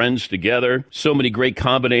family and friends together. So many great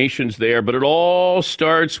combinations there, but it all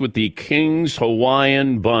starts with the King's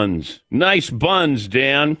Hawaiian buns. Nice buns,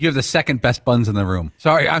 Dan. You have the second best buns in the room.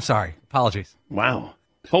 I'm sorry. Apologies. Wow.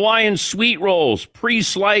 Hawaiian sweet rolls,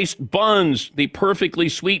 pre-sliced buns, the perfectly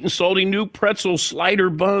sweet and salty new pretzel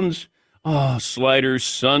slider buns. Oh, Slider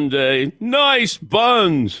Sunday. Nice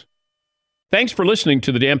buns. Thanks for listening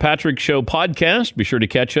to the Dan Patrick Show podcast. Be sure to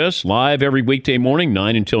catch us live every weekday morning,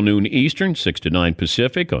 9 until noon Eastern, 6 to 9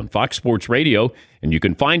 Pacific on Fox Sports Radio. And you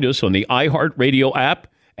can find us on the iHeartRadio app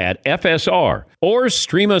at FSR or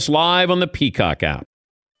stream us live on the Peacock app.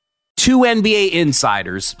 2 NBA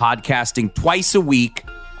insiders podcasting twice a week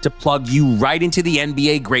to plug you right into the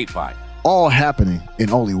NBA grapevine. All happening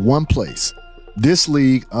in only one place. This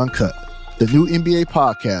League Uncut, the new NBA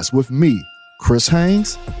podcast with me, Chris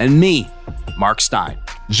Haynes, and me, Mark Stein.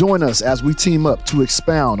 Join us as we team up to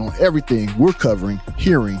expound on everything we're covering,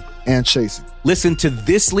 hearing, and chasing. Listen to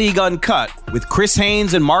This League Uncut with Chris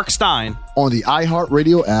Haynes and Mark Stein on the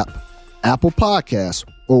iHeartRadio app, Apple Podcasts,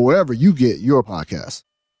 or wherever you get your podcasts.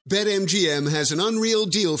 BetMGM has an unreal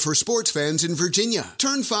deal for sports fans in Virginia.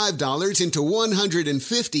 Turn $5 into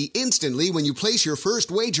 $150 instantly when you place your first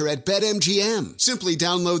wager at BetMGM. Simply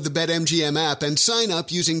download the BetMGM app and sign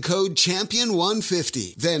up using code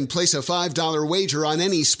CHAMPION150. Then place a $5 wager on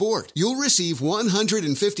any sport. You'll receive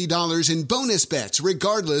 $150 in bonus bets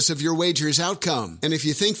regardless of your wager's outcome. And if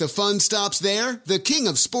you think the fun stops there, the King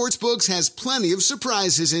of Sportsbooks has plenty of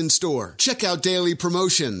surprises in store. Check out daily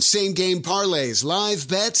promotions, same-game parlays, live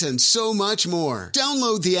bets, bets, and so much more.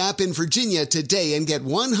 Download the app in Virginia today and get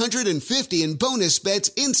 $150 in bonus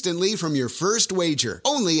bets instantly from your first wager.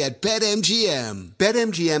 Only at BetMGM.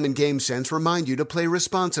 BetMGM and GameSense remind you to play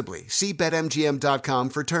responsibly. See BetMGM.com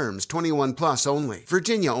for terms. 21 plus only.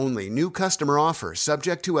 Virginia only. New customer offer.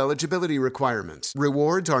 Subject to eligibility requirements.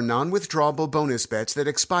 Rewards are non-withdrawable bonus bets that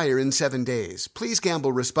expire in 7 days. Please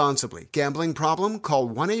gamble responsibly. Gambling problem? Call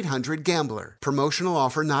 1-800-GAMBLER. Promotional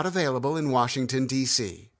offer not available in Washington,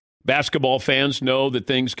 D.C. Basketball fans know that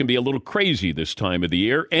things can be a little crazy this time of the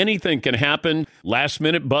year. Anything can happen.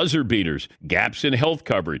 Last-minute buzzer beaters, gaps in health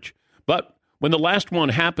coverage. But when the last one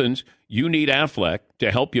happens, you need Aflac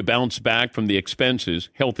to help you bounce back from the expenses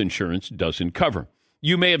health insurance doesn't cover.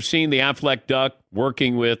 You may have seen the Aflac Duck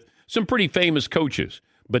working with some pretty famous coaches.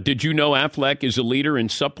 But did you know Aflac is a leader in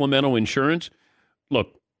supplemental insurance?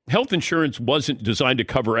 Look, health insurance wasn't designed to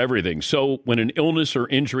cover everything. So when an illness or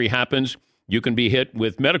injury happens, you can be hit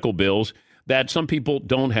with medical bills that some people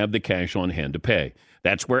don't have the cash on hand to pay.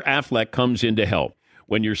 That's where Aflac comes in to help.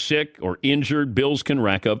 When you're sick or injured, bills can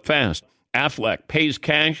rack up fast. Aflac pays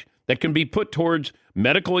cash that can be put towards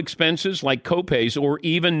medical expenses like copays or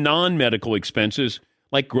even non-medical expenses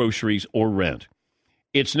like groceries or rent.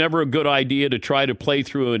 It's never a good idea to try to play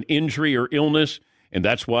through an injury or illness, and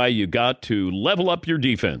that's why you got to level up your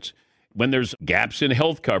defense. When there's gaps in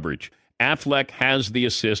health coverage, Aflac has the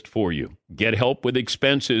assist for you. Get help with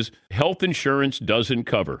expenses health insurance doesn't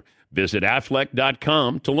cover. Visit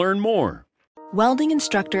Aflac.com to learn more. Welding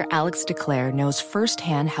instructor Alex DeClaire knows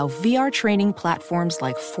firsthand how VR training platforms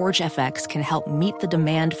like ForgeFX can help meet the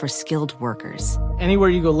demand for skilled workers. Anywhere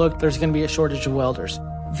you go look, there's going to be a shortage of welders.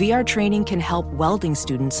 VR training can help welding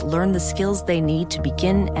students learn the skills they need to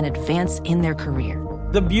begin and advance in their career.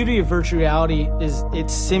 The beauty of virtual reality is it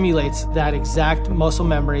simulates that exact muscle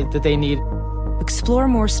memory that they need. Explore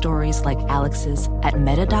more stories like Alex's at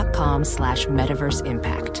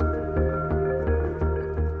meta.com/metaverseimpact.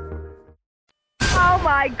 Oh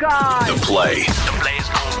my God! The play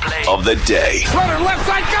of the day. Runner left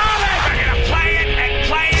side, got it! They're gonna play it and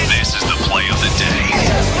play it. This is the play of the day.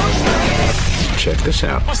 Check this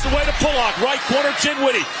out. Wants the way to Pullock, right corner,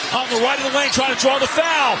 Dinwiddie on the right of the lane trying to draw the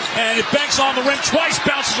foul, and it banks on the rim twice,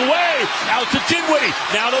 bounces away, out to Dinwiddie,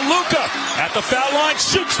 now to Luka, at the foul line,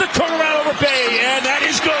 shoots the turnaround over Bay, and that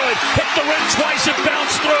is good. Hit the rim twice and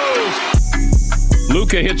bounce through.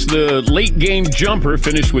 Luka hits the late game jumper,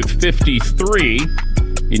 finished with 53.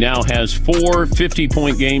 He now has 4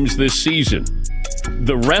 50-point games this season.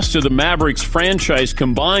 The rest of the Mavericks franchise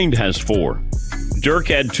combined has 4. Dirk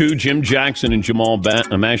had 2, Jim Jackson and Jamal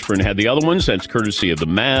Mashburn had the other ones. That's courtesy of the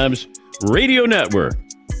Mavs Radio Network.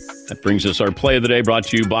 That brings us our play of the day, brought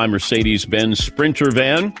to you by Mercedes-Benz Sprinter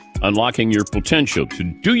Van. Unlocking your potential to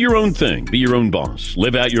do your own thing, be your own boss,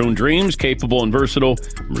 live out your own dreams, capable and versatile.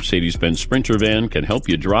 Mercedes-Benz Sprinter Van can help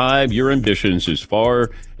you drive your ambitions as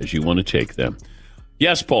far as you want to take them.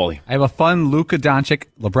 Yes, Paulie. I have a fun Luka Doncic,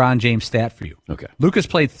 LeBron James stat for you. Okay. Luka's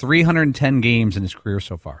played 310 games in his career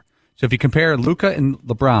so far. So if you compare Luka and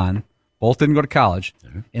LeBron, both didn't go to college.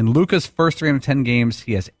 Mm-hmm. In Luka's first 310 games,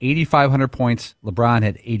 he has 8,500 points. LeBron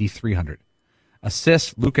had 8,300.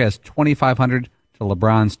 Assists, Luka has 2,500 to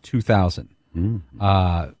LeBron's 2,000.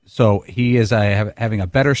 Mm-hmm. So he is having a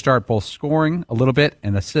better start, both scoring a little bit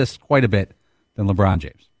and assists quite a bit than LeBron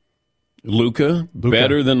James. Luka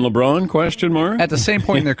better than LeBron? Question mark. At the same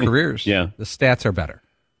point in their careers, yeah, the stats are better.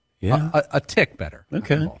 Yeah, a tick better.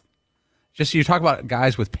 Okay. Just you talk about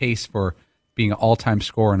guys with pace for being an all-time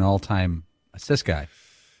scorer and an all-time assist guy.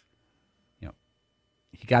 You know,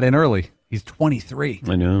 he got in early. He's 23.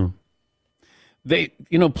 I know.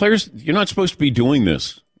 Players, you're not supposed to be doing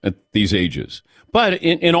this at these ages. But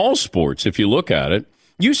in all sports, if you look at it,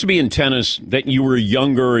 used to be in tennis that you were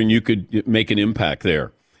younger and you could make an impact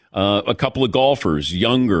there. A couple of golfers,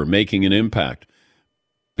 younger, making an impact.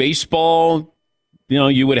 Baseball,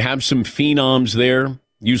 you would have some phenoms there,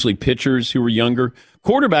 usually pitchers who were younger.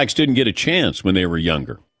 Quarterbacks didn't get a chance when they were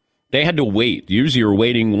younger. They had to wait. Usually you're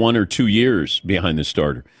waiting 1 or 2 years behind the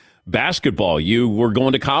starter. Basketball, you were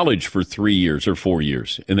going to college for 3 years or 4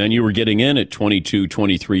 years, and then you were getting in at 22,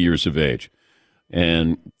 23 years of age.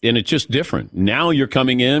 And it's just different. Now you're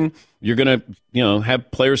coming in, you're going to,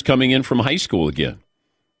 have players coming in from high school again.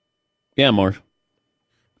 Yeah, Marv.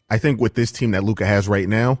 I think with this team that Luka has right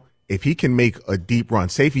now, if he can make a deep run,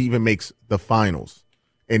 say if he even makes the finals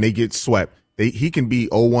and they get swept, he can be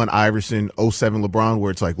 01 Iverson, 07 LeBron,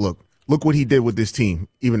 where it's like, look what he did with this team,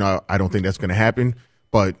 even though I don't think that's going to happen.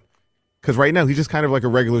 But because right now he's just kind of like a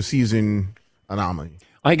regular season anomaly.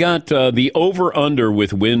 I got the over-under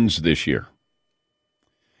with wins this year.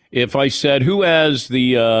 If I said who has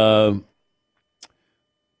the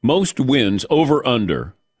most wins over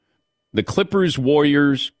under, the Clippers,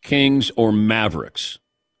 Warriors, Kings, or Mavericks?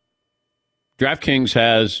 DraftKings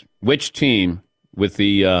has which team with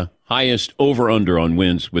the highest over-under on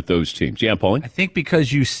wins with those teams? Yeah, Pauline? I think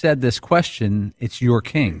because you said this question, it's your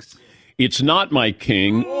Kings. It's not my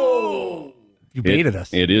King. You baited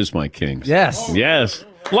us. It is my Kings. Yes. Yes.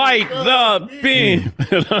 Light the beam.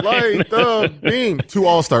 Light the beam. 2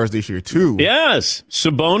 All-Stars this year, 2. Yes.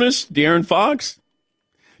 Sabonis, De'Aaron Fox.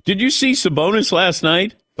 Did you see Sabonis last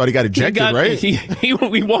night? Thought he got ejected, right?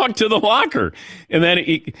 We walked to the locker, and then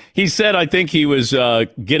he said, I think he was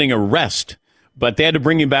getting a rest, but they had to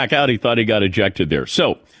bring him back out. He thought he got ejected there.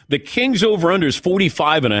 So the Kings over-under is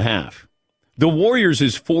 45.5. The Warriors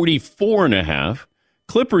is 44.5.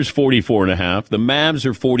 Clippers 44.5. The Mavs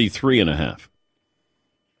are 43.5.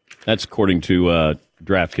 That's according to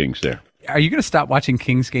DraftKings there. Are you going to stop watching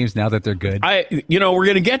Kings games now that they're good? We're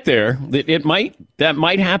going to get there. That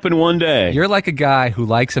might happen one day. You're like a guy who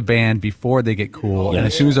likes a band before they get cool, and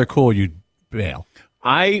as soon as they're cool, you bail.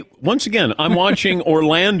 I'm watching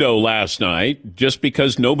Orlando last night just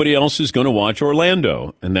because nobody else is going to watch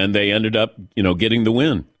Orlando, and then they ended up, getting the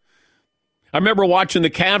win. I remember watching the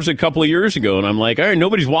Cavs a couple of years ago, and I'm like, all right,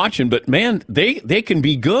 nobody's watching, but man, they can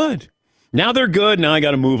be good. Now they're good. Now I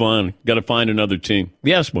got to move on. Got to find another team.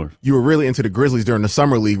 Yes, Marv. You were really into the Grizzlies during the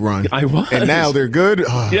Summer League run. I was. And now they're good?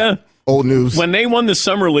 Yeah. Old news. When they won the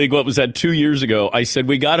Summer League, what was that, 2 years ago, I said,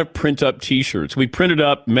 we got to print up T-shirts. We printed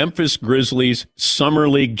up Memphis Grizzlies Summer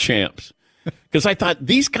League champs. Because I thought,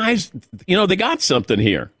 these guys, they got something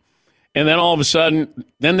here. And then all of a sudden,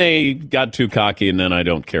 then they got too cocky, and then I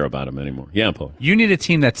don't care about them anymore. Yeah, Paul. You need a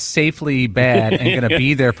team that's safely bad and going to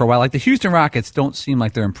be there for a while. Like the Houston Rockets don't seem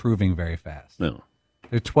like they're improving very fast. No.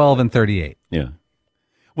 They're 12-38. Yeah.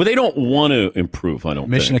 Well, they don't want to improve, I don't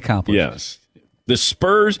think. Mission accomplished. Yes. The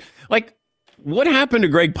Spurs, what happened to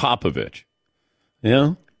Greg Popovich?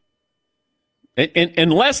 Yeah. And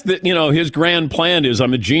unless his grand plan is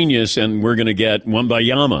I'm a genius and we're going to get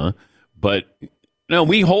Wembayama, but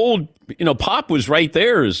we hold, Pop was right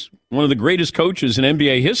there as one of the greatest coaches in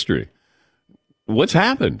NBA history. What's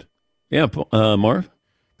happened? Yeah, Marv?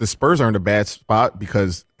 The Spurs are in a bad spot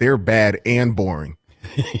because they're bad and boring.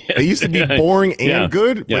 They used to be boring and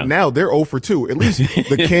good, but now they're 0 for 2. At least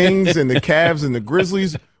the Kings and the Cavs and the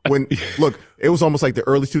Grizzlies, it was almost like the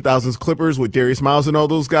early 2000s Clippers with Darius Miles and all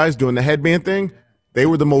those guys doing the headband thing. They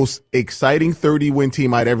were the most exciting 30-win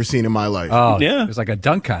team I'd ever seen in my life. Oh, yeah. It was like a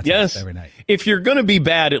dunk contest every night. If you're going to be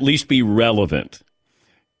bad, at least be relevant.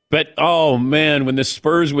 But, oh, man, when the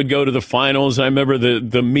Spurs would go to the finals, I remember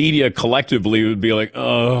the media collectively would be like,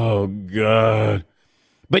 oh, God.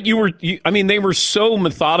 But they were so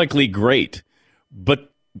methodically great,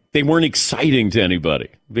 but they weren't exciting to anybody.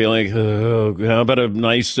 Be like, oh, how about a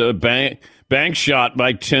nice bank shot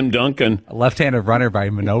by Tim Duncan? A left-handed runner by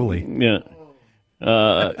Manoli. Yeah.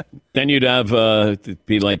 Then you'd have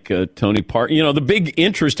be like Tony Park. The big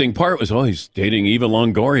interesting part was, he's dating Eva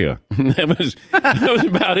Longoria. that was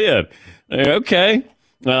about it. Okay.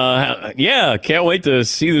 Can't wait to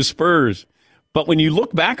see the Spurs. But when you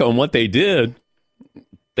look back on what they did,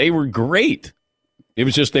 they were great. It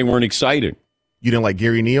was just they weren't exciting. You didn't like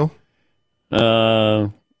Gary Neal?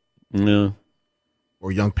 No.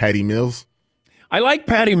 Or young Patty Mills? I like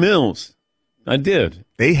Patty Mills. I did.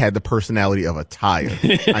 They had the personality of a tire.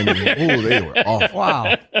 They were awful.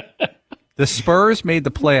 Wow. The Spurs made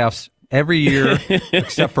the playoffs every year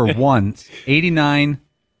except for once, 89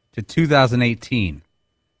 to 2018.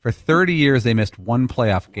 For 30 years, they missed one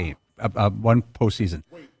playoff game, one postseason.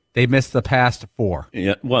 They missed the past 4.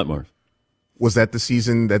 Yeah. What, Marv? Was that the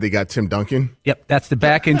season that they got Tim Duncan? Yep, that's the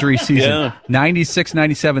back injury season.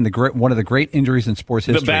 96-97, one of the great injuries in sports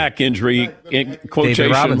history. The back injury, in quotation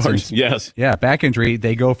David Robinson. marks. Yes. Yeah, back injury.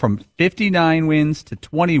 They go from 59 wins to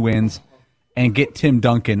 20 wins and get Tim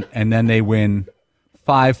Duncan, and then they win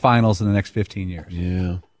 5 finals in the next 15 years.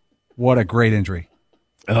 Yeah. What a great injury.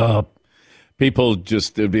 People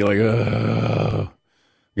just, they'd be like,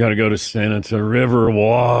 got to go to Senator River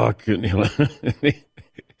Walk.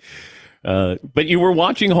 But you were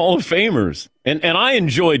watching Hall of Famers, and I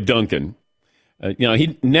enjoyed Duncan.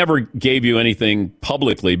 He never gave you anything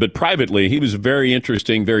publicly, but privately, he was a very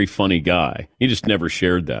interesting, very funny guy. He just never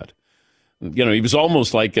shared that. He was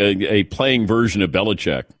almost like a playing version of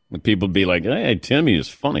Belichick. People would be like, hey, Timmy is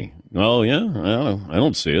funny. Oh, yeah? I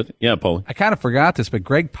don't see it. Yeah, Paul. I kind of forgot this, but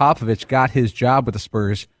Greg Popovich got his job with the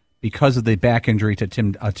Spurs because of the back injury to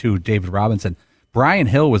David Robinson. Brian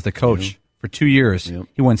Hill was the coach for 2 years. Yep.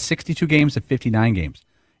 He won 62 games and 59 games.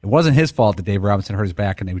 It wasn't his fault that David Robinson hurt his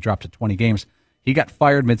back and they dropped to 20 games. He got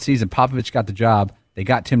fired midseason. Popovich got the job. They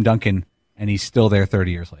got Tim Duncan, and he's still there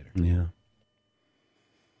 30 years later. Yeah.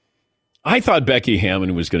 I thought Becky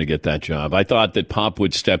Hammon was going to get that job. I thought that Pop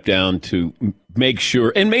would step down to make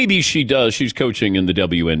sure, and maybe she does. She's coaching in the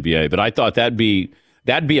WNBA, but I thought that'd be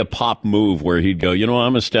a Pop move where he'd go, I'm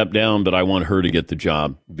going to step down, but I want her to get the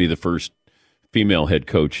job, be the first female head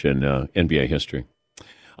coach in NBA history.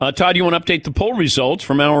 Todd, you want to update the poll results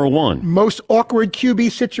from hour one? Most awkward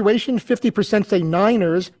QB situation, 50% say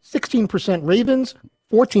Niners, 16% Ravens,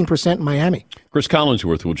 14% Miami. Chris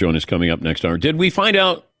Collinsworth will join us coming up next hour. Did we find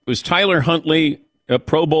out, was Tyler Huntley a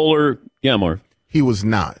Pro Bowler? Yeah, Marv. He was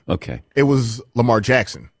not. Okay. It was Lamar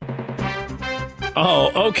Jackson.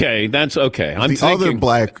 Oh, okay. That's okay. I'm the other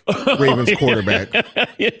black Ravens quarterback.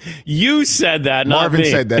 You said that, not Marvin me.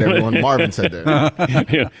 said that, everyone. Marvin said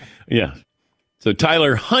that. Yeah. So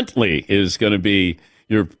Tyler Huntley is going to be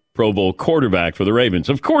your Pro Bowl quarterback for the Ravens.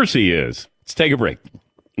 Of course he is. Let's take a break.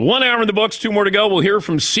 1 hour in the books, 2 more to go. We'll hear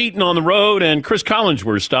from Seton on the road, and Chris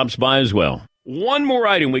Collinsworth stops by as well. One more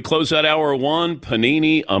item. We close out hour one.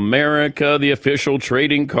 Panini America, the official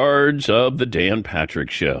trading cards of the Dan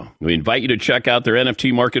Patrick Show. We invite you to check out their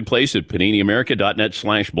NFT marketplace at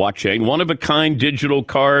paniniamerica.net/blockchain. One-of-a-kind digital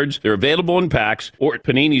cards. They're available in packs or at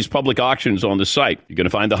Panini's public auctions on the site. You're going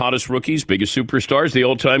to find the hottest rookies, biggest superstars, the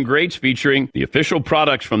all-time greats, featuring the official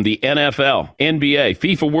products from the NFL, NBA,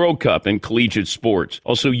 FIFA World Cup, and collegiate sports.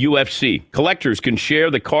 Also UFC. Collectors can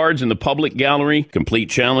share the cards in the public gallery, complete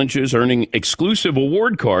challenges, earning exclusive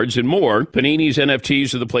award cards, and more. Panini's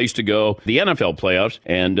NFTs are the place to go. The NFL playoffs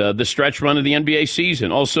and the stretch run of the NBA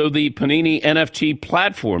season. Also, the Panini NFT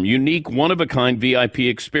platform. Unique, one-of-a-kind VIP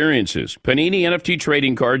experiences. Panini NFT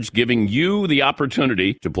trading cards giving you the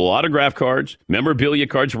opportunity to pull autograph cards, memorabilia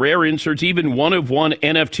cards, rare inserts, even one-of-one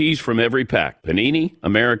NFTs from every pack.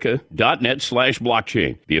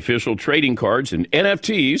 PaniniAmerica.net/blockchain. The official trading cards and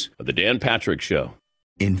NFTs of the Dan Patrick Show.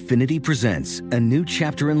 Infiniti presents a new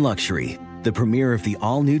chapter in luxury. The premiere of the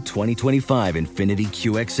all-new 2025 Infiniti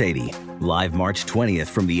QX80, live March 20th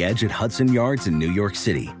from the Edge at Hudson Yards in New York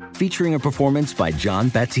City, featuring a performance by John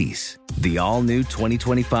Batiste. The all-new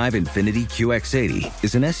 2025 Infiniti QX80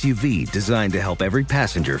 is an SUV designed to help every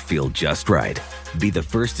passenger feel just right. Be the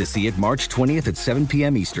first to see it March 20th at 7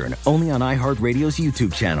 p.m. Eastern, only on iHeartRadio's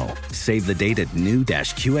YouTube channel. Save the date at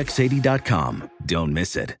new-QX80.com. Don't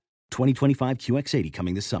miss it. 2025 QX80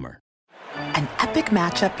 coming this summer. An epic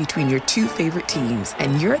matchup between your two favorite teams,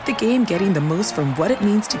 and you're at the game getting the most from what it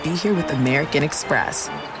means to be here with American Express.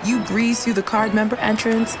 You breeze through the card member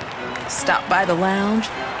entrance, stop by the lounge.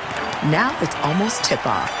 Now it's almost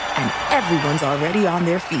tip-off, and everyone's already on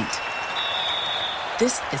their feet.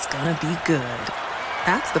 This is gonna be good.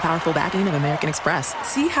 That's the powerful backing of American Express.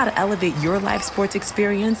 See how to elevate your live sports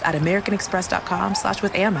experience at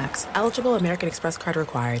americanexpress.com/withAmex. Eligible American Express card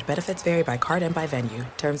required. Benefits vary by card and by venue.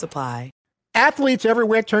 Terms apply. Athletes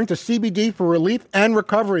everywhere turn to CBD for relief and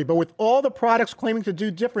recovery, but with all the products claiming to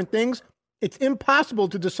do different things, it's impossible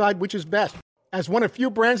to decide which is best. As one of few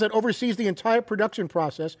brands that oversees the entire production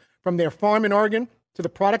process, from their farm in Oregon to the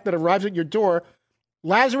product that arrives at your door,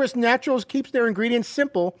 Lazarus Naturals keeps their ingredients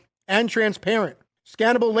simple and transparent.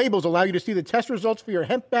 Scannable labels allow you to see the test results for your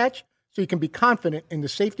hemp batch so you can be confident in the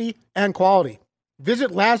safety and quality.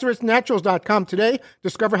 Visit LazarusNaturals.com today.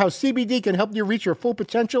 Discover how CBD can help you reach your full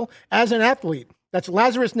potential as an athlete. That's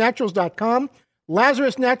LazarusNaturals.com.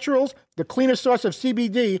 Lazarus Naturals, the cleanest source of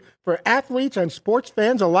CBD for athletes and sports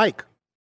fans alike.